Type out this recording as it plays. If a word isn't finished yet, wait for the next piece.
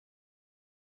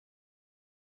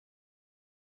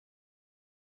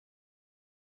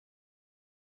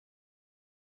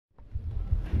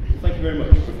you very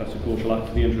much, Professor Korshalat,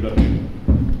 for the introduction.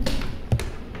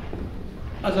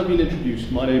 As I've been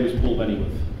introduced, my name is Paul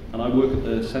Benneworth, and I work at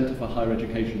the Centre for Higher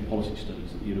Education Policy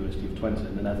Studies at the University of Twente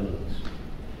in the Netherlands.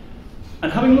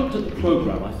 And having looked at the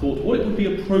programme, I thought what it would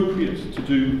be appropriate to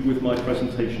do with my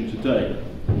presentation today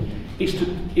is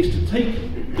to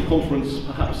take the conference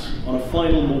perhaps on a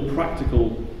final, more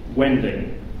practical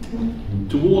wending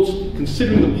towards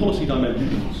considering the policy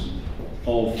dimensions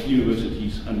of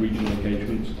universities and regional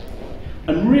engagement,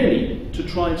 and really to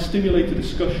try and stimulate a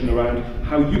discussion around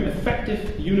how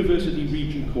effective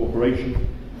university-region cooperation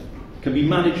can be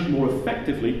managed more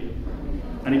effectively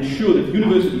and ensure that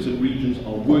universities and regions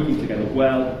are working together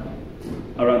well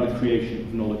around the creation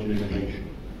of knowledge and innovation.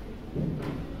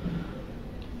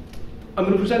 I'm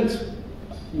going to present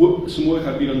some work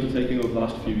I've been undertaking over the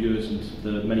last few years,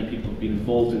 and many people have been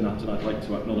involved in that, and I'd like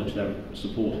to acknowledge their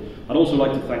support. I'd also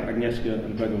like to thank Agnieszka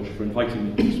and Gregor for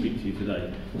inviting me to speak to you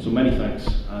today. So many thanks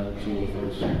to all of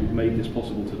those who've made this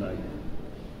possible today.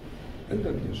 And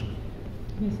Agnieszka.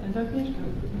 Yes, and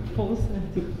Agnieszka. Paul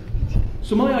said.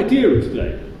 So my idea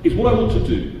today is what I want to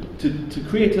do to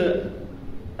create a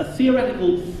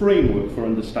theoretical framework for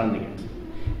understanding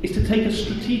it, is to take a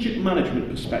strategic management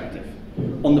perspective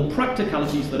on the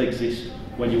practicalities that exist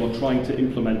when you are trying to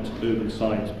implement urban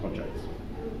science projects.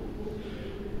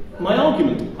 My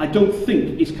argument, I don't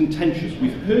think, is contentious.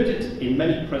 We've heard it in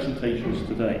many presentations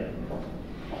today.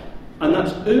 And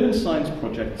that's urban science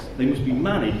projects, they must be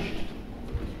managed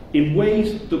in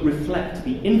ways that reflect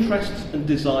the interests and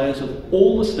desires of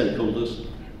all the stakeholders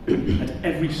at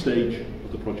every stage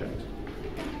of the project.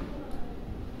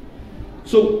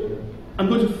 So I'm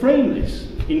going to frame this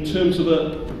in terms of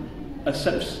a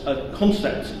set of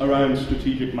concepts around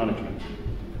strategic management.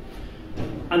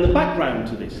 And the background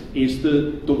to this is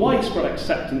the widespread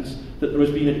acceptance that there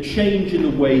has been a change in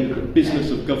the way that the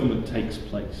business of government takes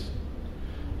place.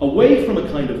 Away from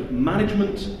a kind of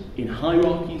management in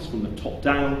hierarchies from the top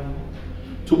down,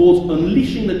 towards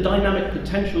unleashing the dynamic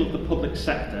potential of the public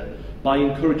sector by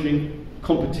encouraging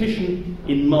competition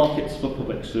in markets for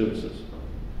public services.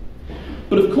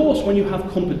 But of course, when you have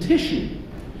competition,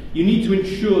 you need to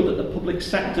ensure that the public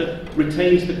sector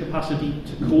retains the capacity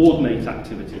to coordinate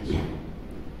activities.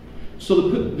 So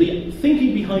the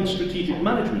thinking behind strategic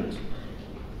management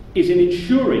is in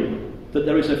ensuring that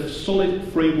there is a solid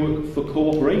framework for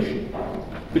cooperation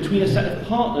between a set of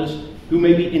partners who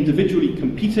may be individually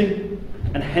competing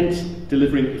and hence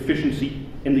delivering efficiency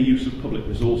in the use of public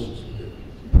resources.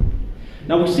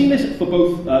 Now, we've seen this for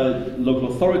both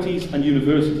local authorities and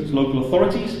universities. Local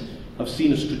authorities have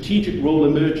seen a strategic role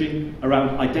emerging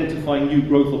around identifying new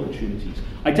growth opportunities,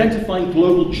 identifying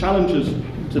global challenges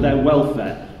to their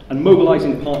welfare, and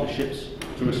mobilising partnerships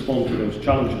to respond to those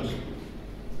challenges.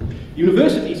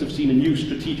 Universities have seen a new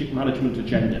strategic management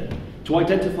agenda to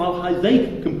identify how they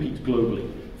can compete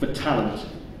globally for talent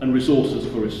and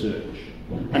resources for research,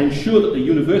 and ensure that the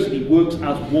university works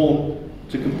as one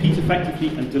to compete effectively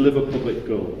and deliver public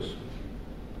goals.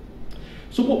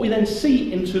 So what we then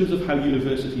see in terms of how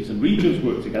universities and regions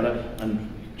work together,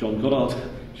 and John Goddard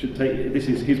should take, this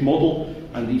is his model,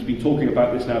 and he's been talking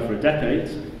about this now for a decade,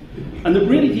 and that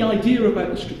really the idea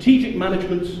about the strategic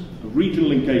management of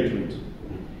regional engagement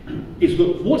is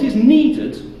that what is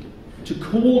needed to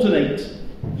coordinate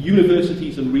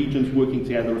universities and regions working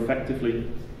together effectively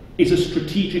is a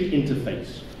strategic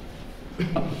interface.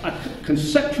 A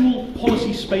conceptual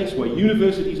policy space where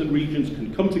universities and regions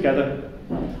can come together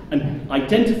and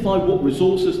identify what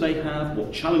resources they have,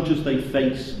 what challenges they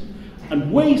face,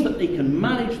 and ways that they can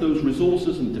manage those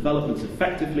resources and developments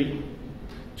effectively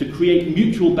to create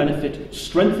mutual benefit,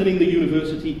 strengthening the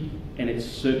university in its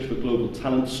search for global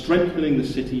talent, strengthening the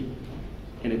city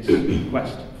in its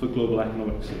quest for global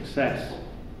economic success.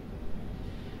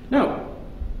 Now,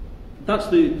 that's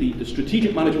the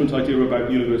strategic management idea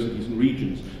about universities and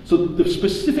regions. So the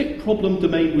specific problem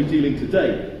domain we're dealing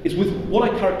today is with what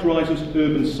I characterise as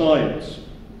urban science.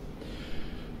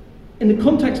 In the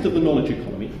context of the knowledge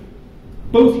economy,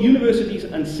 both universities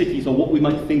and cities are what we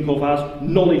might think of as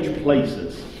knowledge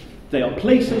places. They are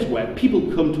places where people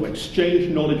come to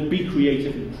exchange knowledge, be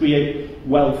creative, and create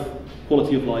wealth,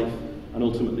 quality of life, and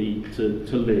ultimately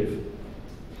to live.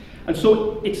 And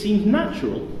so it seems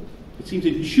natural, it seems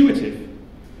intuitive,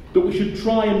 that we should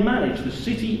try and manage the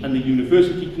city and the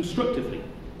university constructively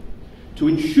to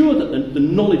ensure that the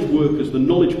knowledge workers, the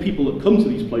knowledge people that come to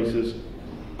these places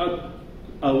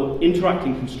are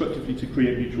interacting constructively to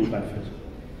create mutual benefit.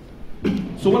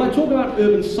 So when I talk about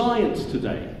urban science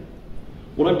today,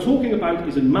 what I'm talking about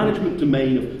is a management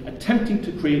domain of attempting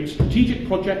to create strategic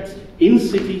projects in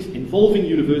cities involving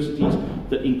universities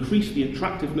that increase the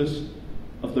attractiveness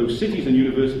of those cities and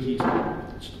universities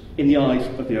in the eyes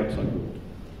of the outside world.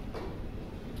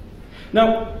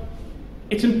 Now,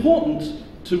 it's important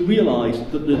to realise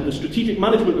that the strategic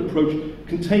management approach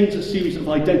contains a series of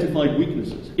identified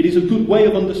weaknesses. It is a good way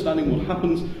of understanding what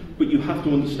happens, but you have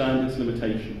to understand its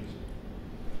limitations.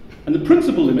 And the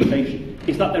principal limitation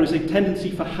is that there is a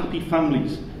tendency for happy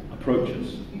families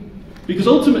approaches. Because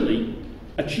ultimately,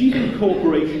 achieving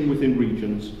cooperation within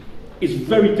regions is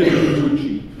very difficult to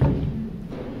achieve.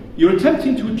 You're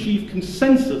attempting to achieve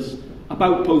consensus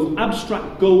about both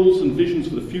abstract goals and visions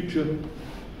for the future,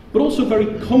 but also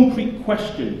very concrete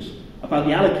questions about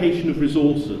the allocation of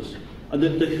resources and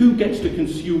the who gets to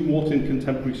consume what in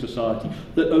contemporary society,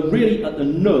 that are really at the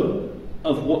nub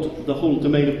of what the whole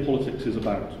domain of politics is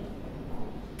about.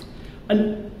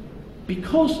 And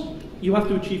because you have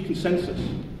to achieve consensus,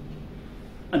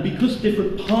 and because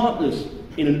different partners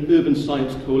in an urban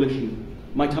science coalition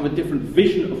might have a different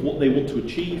vision of what they want to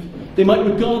achieve, they might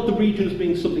regard the region as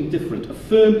being something different. A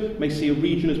firm may see a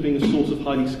region as being a source of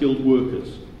highly skilled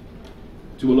workers.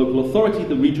 To a local authority,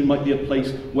 the region might be a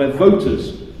place where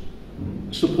voters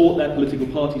support their political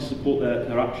parties, support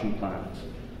their action plans.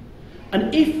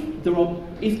 And if there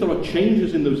are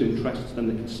changes in those interests, then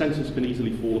the consensus can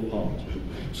easily fall apart.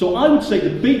 So I would say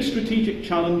the big strategic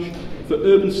challenge for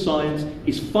urban science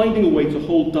is finding a way to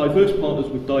hold diverse partners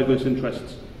with diverse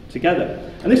interests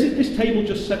together. And this table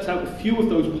just sets out a few of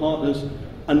those partners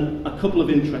and a couple of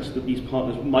interests that these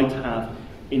partners might have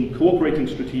in cooperating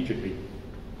strategically.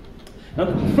 Now,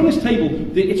 from this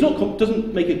table, it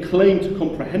doesn't make a claim to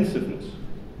comprehensiveness.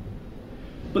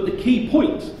 But the key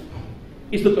point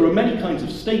is that there are many kinds of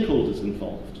stakeholders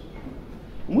involved.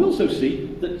 And we also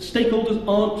see that stakeholders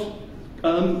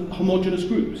aren't homogenous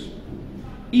groups.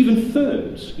 Even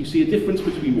firms, you see a difference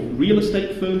between what real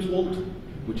estate firms want,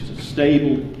 which is a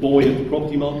stable, buoyant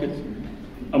property market,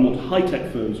 and what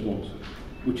high-tech firms want,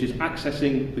 which is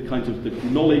accessing the kinds of the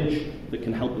knowledge that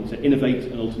can help them to innovate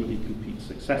and ultimately compete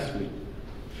successfully.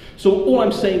 So all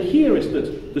I'm saying here is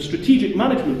that the strategic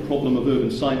management problem of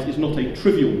urban science is not a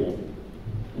trivial one.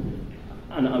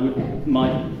 And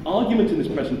my argument in this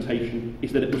presentation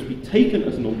is that it must be taken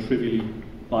as non-trivially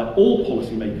by all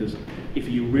policymakers if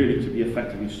you really to be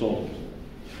effectively solved.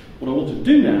 What I want to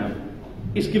do now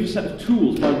is give a set of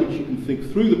tools by which you can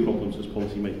think through the problems as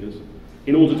policymakers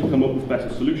in order to come up with better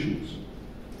solutions.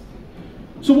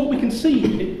 So what we can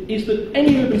see is that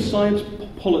any urban science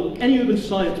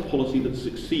policy that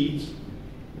succeeds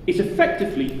is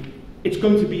effectively, it's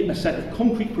going to be a set of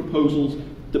concrete proposals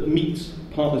that meets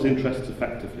partners' interests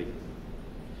effectively.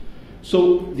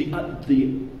 So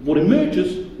what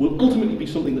emerges will ultimately be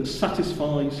something that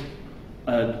satisfies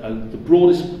the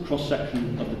broadest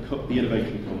cross-section of the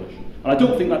innovation coalition. And I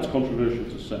don't think that's controversial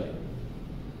to say.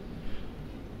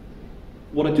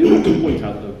 What I do want to point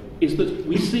out, though, is that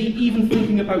we see, even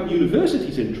thinking about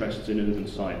universities' interests in urban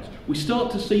science, we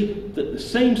start to see that the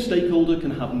same stakeholder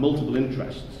can have multiple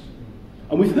interests.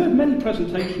 And we've heard many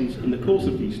presentations in the course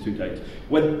of these 2 days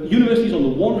where universities, on the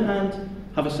one hand,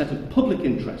 have a set of public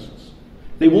interests.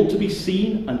 They want to be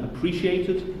seen and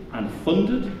appreciated and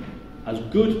funded as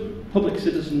good public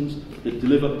citizens that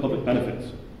deliver public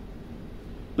benefits.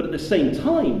 But at the same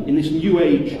time, in this new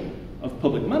age of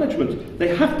public management,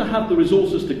 they have to have the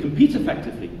resources to compete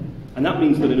effectively. And that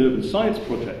means that in urban science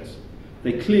projects,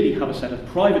 they clearly have a set of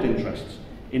private interests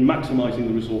in maximising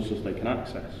the resources they can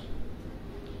access.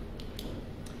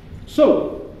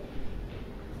 So,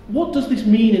 what does this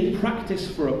mean in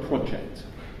practice for a project?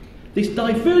 This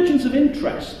divergence of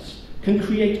interests can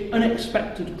create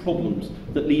unexpected problems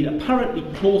that lead apparently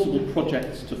plausible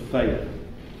projects to fail.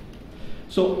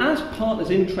 So as partners'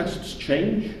 interests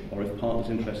change, or if partners'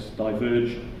 interests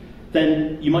diverge,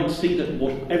 then you might see that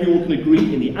what everyone can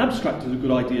agree in the abstract is a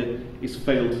good idea is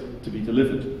failed to be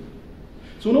delivered.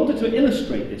 So in order to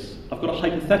illustrate this, I've got a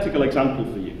hypothetical example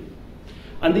for you.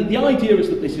 And the idea is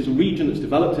that this is a region that's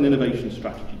developed an innovation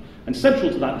strategy. And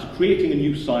central to that is creating a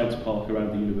new science park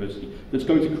around the university that's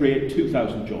going to create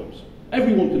 2,000 jobs.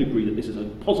 Everyone can agree that this is a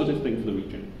positive thing for the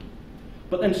region.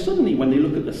 But then suddenly, when they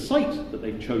look at the site that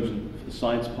they've chosen for the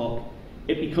science park,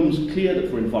 it becomes clear that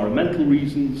for environmental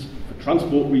reasons, for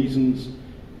transport reasons,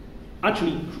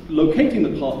 actually locating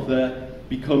the park there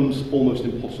becomes almost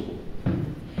impossible.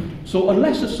 So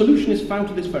unless a solution is found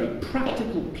to this very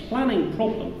practical planning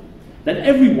problem, then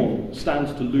everyone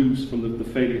stands to lose from the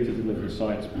failure to deliver a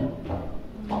science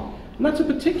park. And that's a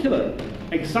particular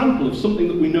example of something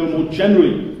that we know more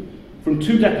generally from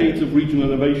 2 decades of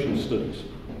regional innovation studies.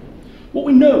 What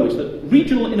we know is that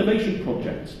regional innovation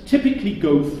projects typically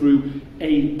go through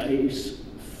a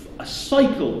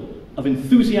cycle of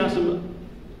enthusiasm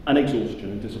and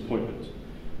exhaustion and disappointment.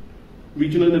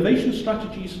 Regional innovation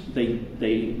strategies,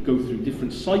 they go through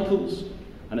different cycles,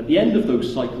 and at the end of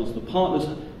those cycles, the partners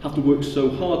have to work so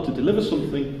hard to deliver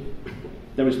something.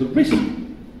 There is the risk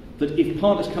that if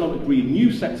partners cannot agree on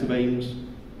new sets of aims,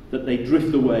 that they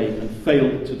drift away and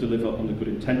fail to deliver on the good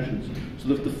intentions. So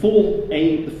the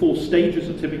four stages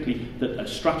are typically that a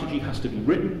strategy has to be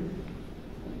written.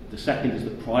 The second is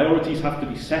that priorities have to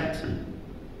be set.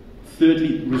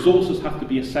 Thirdly, resources have to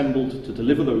be assembled to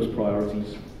deliver those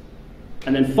priorities.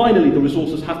 And then finally, the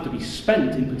resources have to be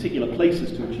spent in particular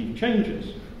places to achieve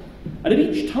changes. And at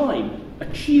each time,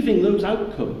 achieving those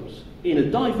outcomes in a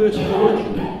diverse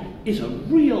coalition is a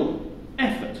real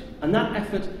effort, and that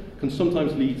effort can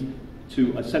sometimes lead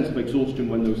to a sense of exhaustion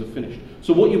when those are finished.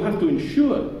 So what you have to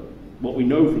ensure, what we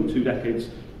know from 2 decades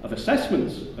of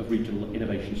assessments of regional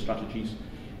innovation strategies,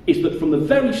 is that from the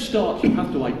very start you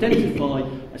have to identify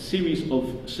a series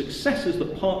of successes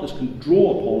that partners can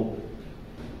draw upon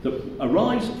that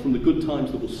arise from the good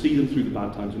times that will see them through the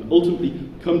bad times and ultimately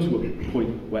come to a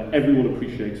point where everyone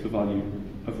appreciates the value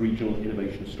of regional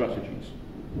innovation strategies.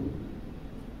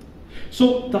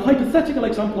 So the hypothetical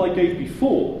example I gave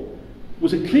before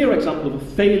was a clear example of a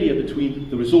failure between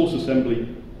the resource assembly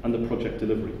and the project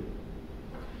delivery.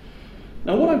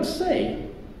 Now what I'd say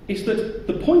is that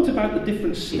the point about the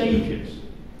different stages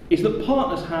is that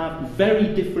partners have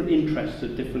very different interests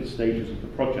at different stages of the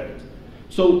project.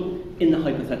 So in the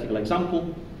hypothetical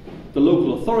example, the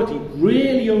local authority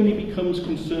really only becomes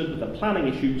concerned with the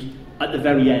planning issues at the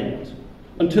very end.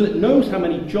 Until it knows how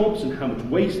many jobs and how much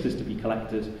waste is to be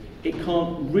collected, it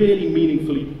can't really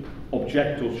meaningfully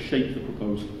object or shape the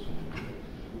proposals.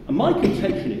 And my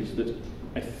contention is that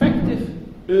effective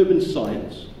urban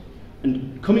science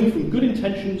and coming from good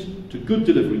intentions to good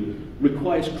delivery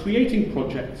requires creating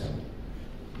projects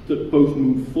that both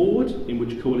move forward, in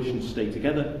which coalitions stay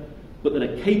together, but that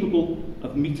are capable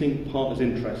of meeting partners'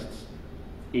 interests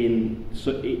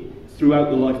throughout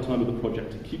the lifetime of the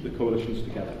project to keep the coalitions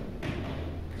together.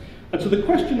 And so the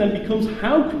question then becomes,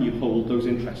 how can you hold those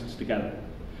interests together?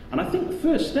 And I think the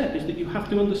first step is that you have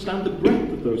to understand the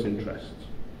breadth of those interests.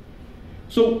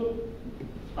 So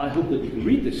I hope that you can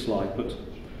read this slide, but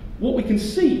what we can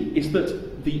see is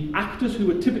that the actors who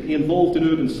are typically involved in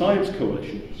urban science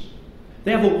coalitions,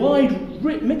 they have a wide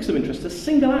mix of interests. A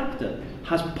single actor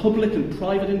has public and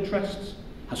private interests,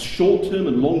 has short-term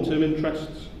and long-term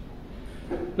interests.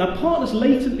 Now, partners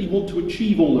latently want to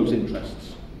achieve all those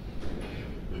interests,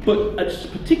 but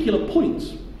at particular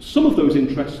points, some of those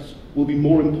interests will be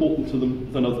more important to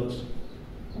them than others.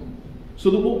 So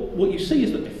that what you see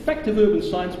is that effective urban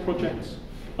science projects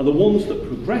are the ones that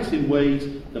progress in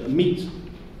ways that meet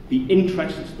the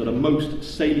interests that are most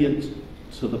salient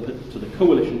to the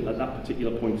coalition at that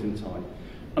particular point in time.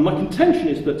 And my contention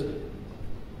is that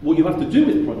what you have to do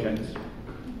with projects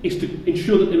is to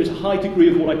ensure that there is a high degree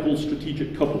of what I call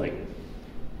strategic coupling.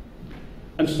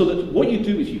 And so that what you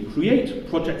do is you create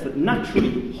projects that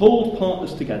naturally hold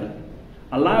partners together,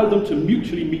 allow them to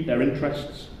mutually meet their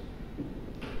interests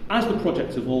as the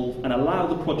projects evolve, and allow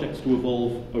the projects to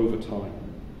evolve over time.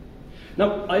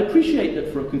 Now, I appreciate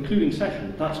that for a concluding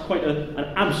session, that's quite an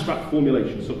abstract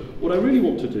formulation. So what I really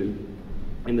want to do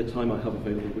in the time I have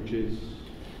available, which is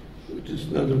just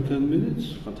another 10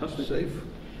 minutes. Fantastic. Safe.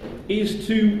 Is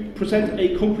to present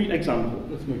a concrete example.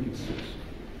 Let's make it 6.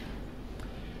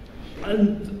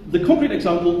 And the concrete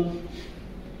example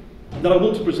that I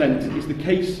want to present is the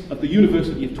case of the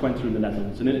University of Twente in the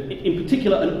Netherlands, and in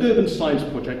particular an urban science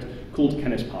project called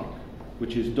Kennispark,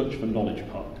 which is Dutch for knowledge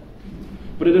park.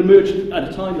 But it emerged at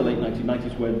a time in the late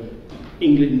 1990s when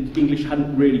English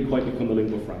hadn't really quite become the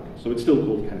lingua franca, so it's still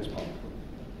called Kennispark.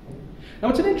 Now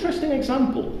it's an interesting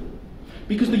example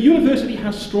because the university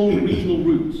has strong regional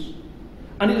roots,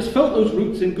 and it has felt those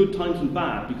roots in good times and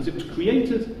bad because it was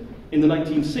created in the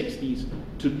 1960s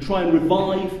to try and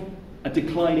revive a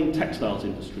declining textiles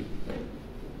industry.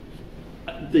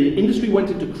 The industry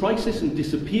went into crisis and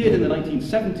disappeared in the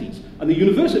 1970s, and the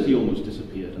university almost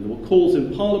disappeared, and there were calls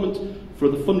in Parliament for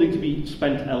the funding to be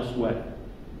spent elsewhere.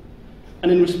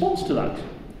 And in response to that,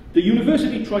 the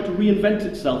university tried to reinvent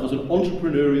itself as an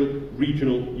entrepreneurial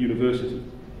regional university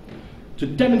to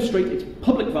demonstrate its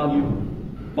public value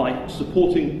by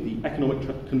supporting the economic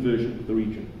conversion of the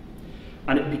region.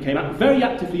 And it became very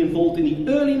actively involved in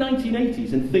the early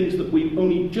 1980s in things that we've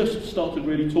only just started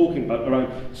really talking about,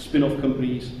 around spin-off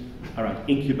companies, around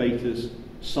incubators,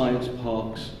 science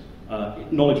parks,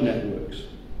 knowledge networks.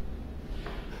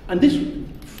 And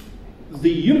the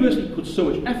university put so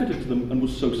much effort into them and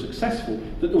was so successful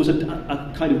that there was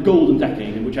a kind of golden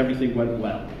decade in which everything went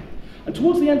well. And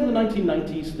towards the end of the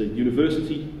 1990s, the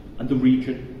university and the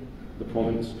region the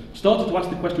province, started to ask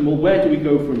the question, well, where do we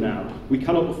go from now? We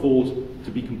cannot afford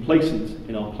to be complacent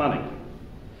in our planning.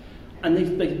 And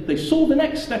they saw the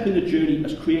next step in the journey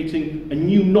as creating a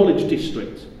new knowledge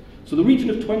district. So the region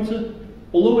of Twente,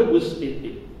 although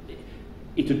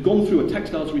it had gone through a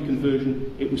textiles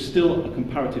reconversion, it was still a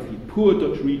comparatively poor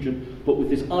Dutch region, but with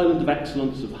this island of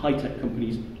excellence of high-tech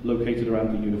companies located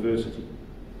around the university.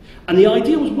 And the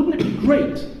idea was, wouldn't it be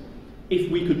great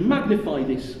if we could magnify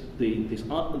this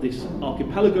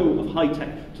archipelago of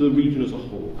high-tech to the region as a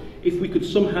whole? If we could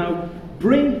somehow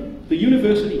bring the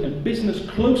university and business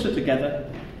closer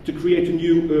together to create a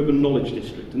new urban knowledge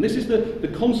district. And this is the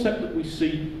concept that we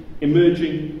see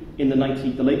emerging in the late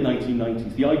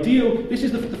 1990s. The ideal, this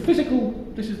is the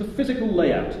physical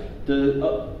layout.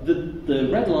 The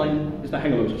red line is the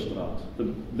Hengeloterstraat,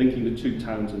 linking the two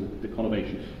towns and the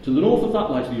conurbation. To the north of that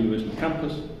lies the university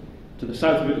campus. To the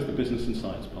south of it is the business and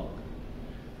science park.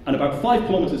 And about 5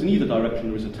 kilometres in either direction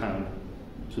there is a town.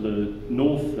 To the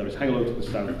north there is Hengelo, to the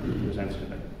south there is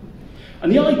Enschede.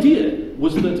 And the idea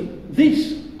was that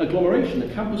this agglomeration,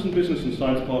 the campus and business and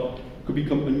science park, could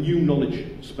become a new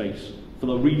knowledge space for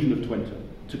the region of Twente,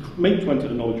 to make Twente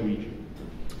a knowledge region,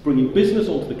 bringing business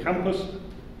onto the campus,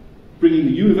 bringing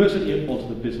the university onto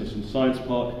the business and science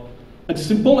park, and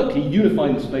symbolically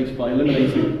unifying the space by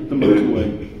eliminating the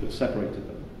motorway that separated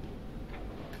them.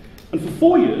 And for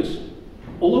 4 years,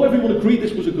 although everyone agreed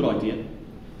this was a good idea,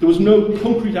 there was no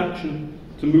concrete action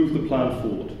to move the plan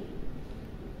forward.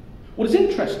 What is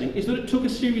interesting is that it took a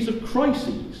series of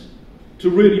crises to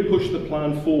really push the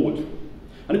plan forward.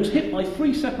 And it was hit by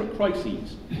 3 separate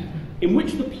crises in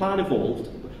which the plan evolved,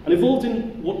 and evolved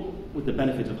in what, with the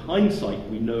benefit of hindsight,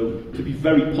 we know to be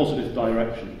very positive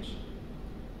directions.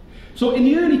 So in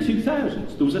the early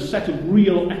 2000s, there was a set of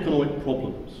real economic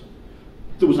problems.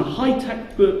 There was a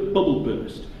high-tech bubble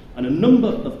burst, and a number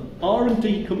of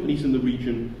R&D companies in the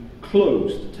region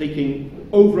closed, taking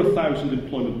over 1,000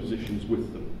 employment positions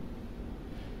with them.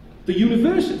 The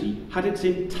university had its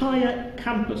entire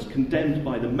campus condemned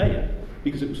by the mayor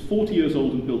because it was 40 years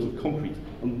old and built of concrete,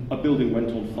 and a building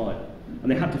went on fire. And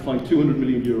they had to find 200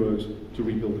 million euros to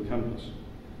rebuild the campus.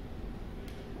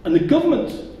 And the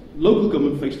government, local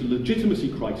government, faced a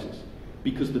legitimacy crisis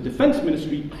because the Defence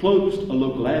Ministry closed a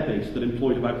local airbase that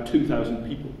employed about 2,000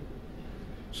 people.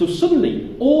 So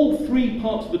suddenly, all 3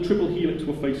 parts of the triple helix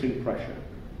were facing pressure.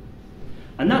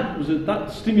 And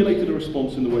that stimulated a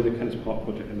response in the way the Kenneth Park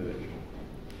project emerged.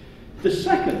 The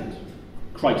second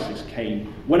crisis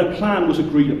came when a plan was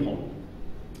agreed upon.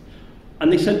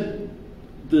 And they said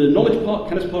the Knowledge Park,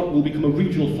 Kenneth Park, will become a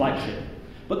regional flagship.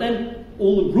 But then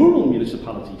all the rural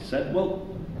municipalities said, well,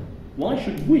 why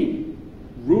should we,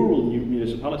 rural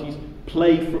municipalities,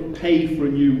 pay for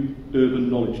a new urban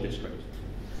knowledge district?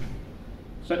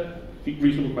 So,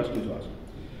 reasonable question to ask.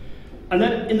 And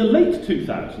then in the late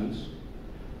 2000s,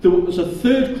 there was a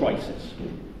third crisis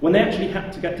when they actually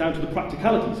had to get down to the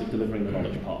practicalities of delivering the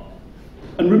knowledge park.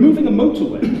 And removing a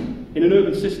motorway in an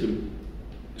urban system,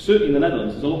 certainly in the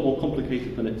Netherlands, is a lot more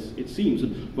complicated than it seems.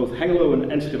 And both Hengelo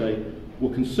and Enschede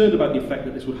were concerned about the effect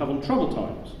that this would have on travel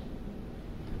times.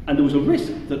 And there was a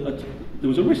risk that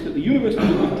the university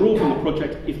would withdraw from the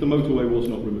project if the motorway was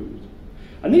not removed.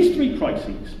 And these 3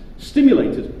 crises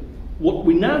stimulated what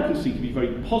we now can see to be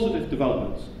very positive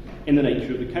developments in the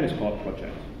nature of the Kenneth Park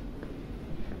project.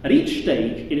 At each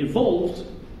stage, it evolved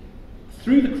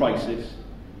through the crisis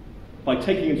by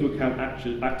taking into account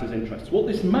actors' interests. What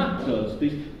this map does,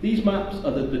 these maps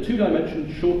are the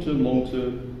 2-dimension, short-term,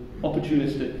 long-term,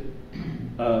 opportunistic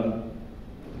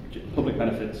public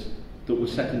benefits that were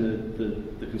set in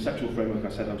the conceptual framework I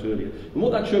set out earlier. And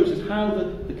what that shows is how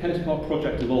the Kenneth Park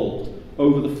project evolved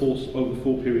over the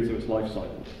 4 periods of its life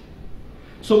cycle.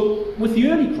 So with the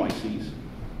early crises,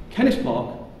 Kenneth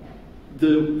Park,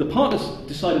 the partners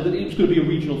decided that it was going to be a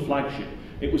regional flagship.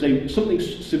 It was something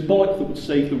symbolic that would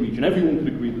save the region. Everyone could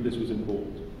agree that this was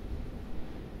important.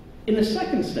 In the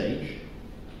second stage,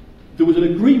 there was an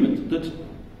agreement that,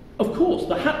 of course,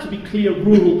 there had to be clear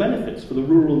rural benefits for the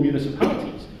rural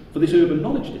municipalities, for this urban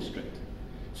knowledge district.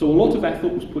 So a lot of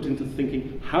effort was put into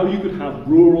thinking how you could have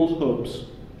rural hubs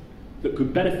that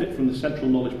could benefit from the central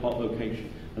knowledge park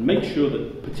location, and make sure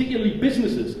that particularly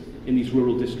businesses in these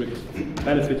rural districts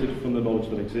benefited from the knowledge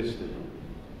that existed.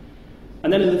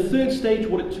 And then in the third stage,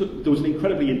 there was an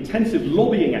incredibly intensive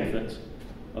lobbying effort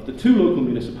of the 2 local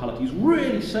municipalities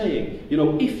really saying, you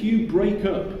know, if you break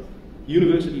up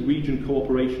university-region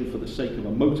cooperation for the sake of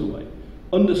a motorway,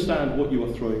 understand what you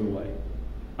are throwing away.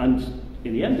 And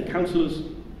in the end, the councillors,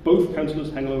 both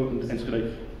councillors, Hengelo and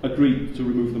Enschede, agreed to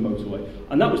remove the motorway.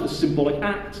 And that was the symbolic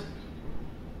act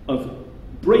of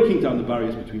breaking down the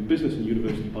barriers between business and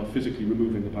university by physically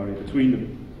removing the barrier between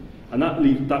them.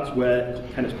 And that's where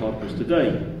Kenneth Park is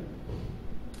today.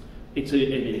 It's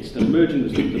an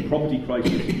emergence of the property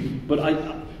crisis. But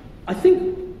I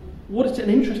think what it's an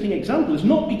interesting example is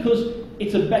not because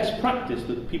it's a best practice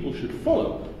that people should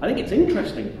follow. I think it's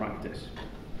interesting practice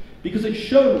because it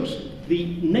shows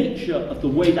the nature of the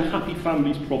way the happy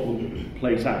families problem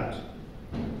plays out.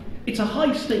 It's a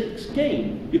high-stakes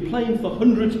game. You're playing for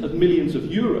hundreds of millions of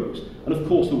euros, and of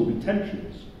course there will be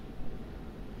tensions.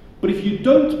 But if you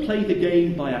don't play the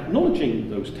game by acknowledging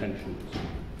those tensions,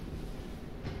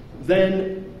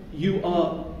 then you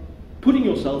are putting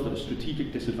yourself at a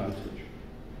strategic disadvantage.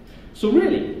 So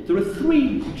really, there are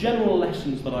three general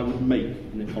lessons that I would make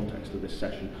in the context of this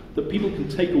session that people can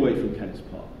take away from Kenneth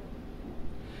Park.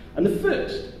 And the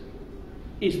first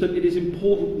is that it is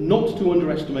important not to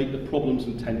underestimate the problems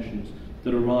and tensions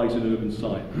that arise in urban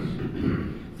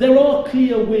science. There are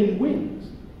clear win-wins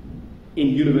in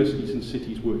universities and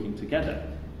cities working together.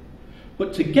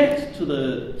 But to get to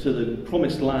the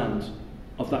promised land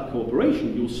of that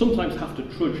cooperation, you'll sometimes have to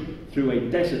trudge through a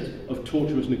desert of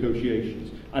tortuous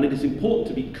negotiations. And it is important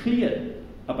to be clear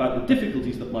about the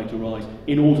difficulties that might arise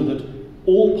in order that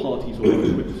all parties are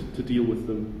equipped to deal with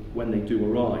them when they do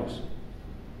arise.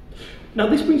 Now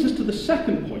this brings us to the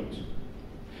second point,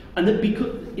 and that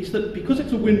because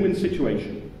it's a win-win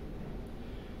situation,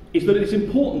 is that it's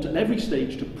important at every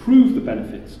stage to prove the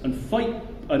benefits and fight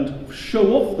and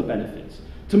show off the benefits,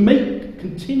 to make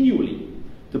continually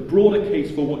the broader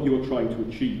case for what you are trying to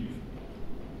achieve.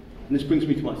 And this brings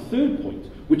me to my third point,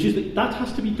 which is that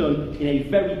has to be done in a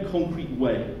very concrete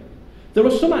way. There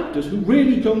are some actors who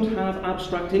really don't have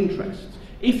abstract interests.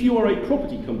 If you are a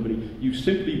property company, you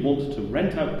simply want to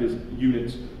rent out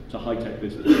units to high-tech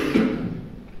business.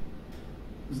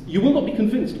 You will not be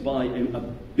convinced by a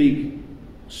big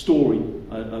story,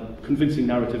 a convincing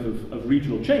narrative of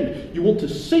regional change. You want to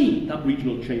see that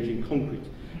regional change in concrete.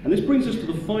 And this brings us to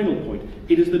the final point.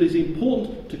 It is that it is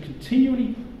important to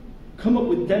continually come up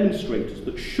with demonstrators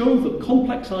that show the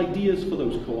complex ideas for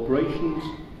those cooperations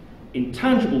in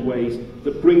tangible ways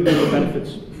that bring real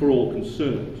benefits for all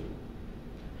concerned.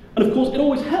 And of course, it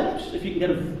always helps if you can get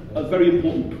a very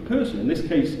important person, in this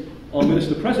case, our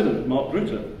Minister President, Mark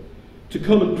Rutte, to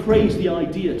come and praise the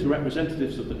idea to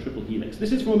representatives of the Triple Helix.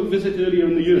 This is from a visit earlier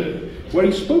in the year, where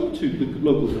he spoke to the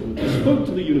local government, he spoke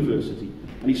to the university,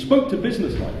 and he spoke to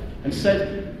business life, and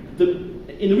said that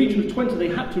in the region of Twente they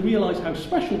had to realise how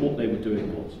special what they were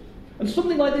doing was. And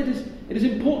something like this, it is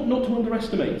important not to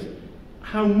underestimate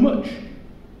how much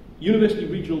university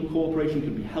regional cooperation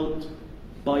can be helped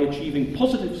by achieving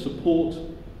positive support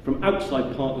from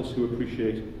outside partners who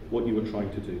appreciate what you are trying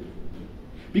to do.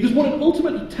 Because what it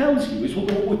ultimately tells you is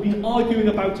what we've been arguing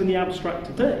about in the abstract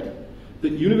today,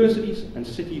 that universities and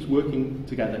cities working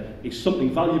together is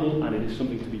something valuable and it is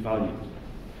something to be valued.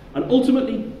 And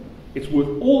ultimately, it's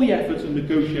worth all the effort and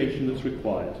negotiation that's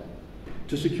required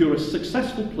to secure a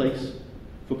successful place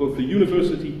for both the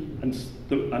university and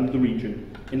the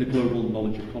region in the global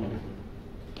knowledge economy.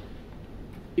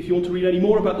 If you want to read any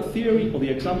more about the theory or the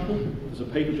example, there's a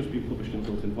paper just being published in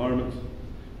Built Environment,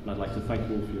 and I'd like to thank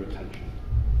you all for your attention.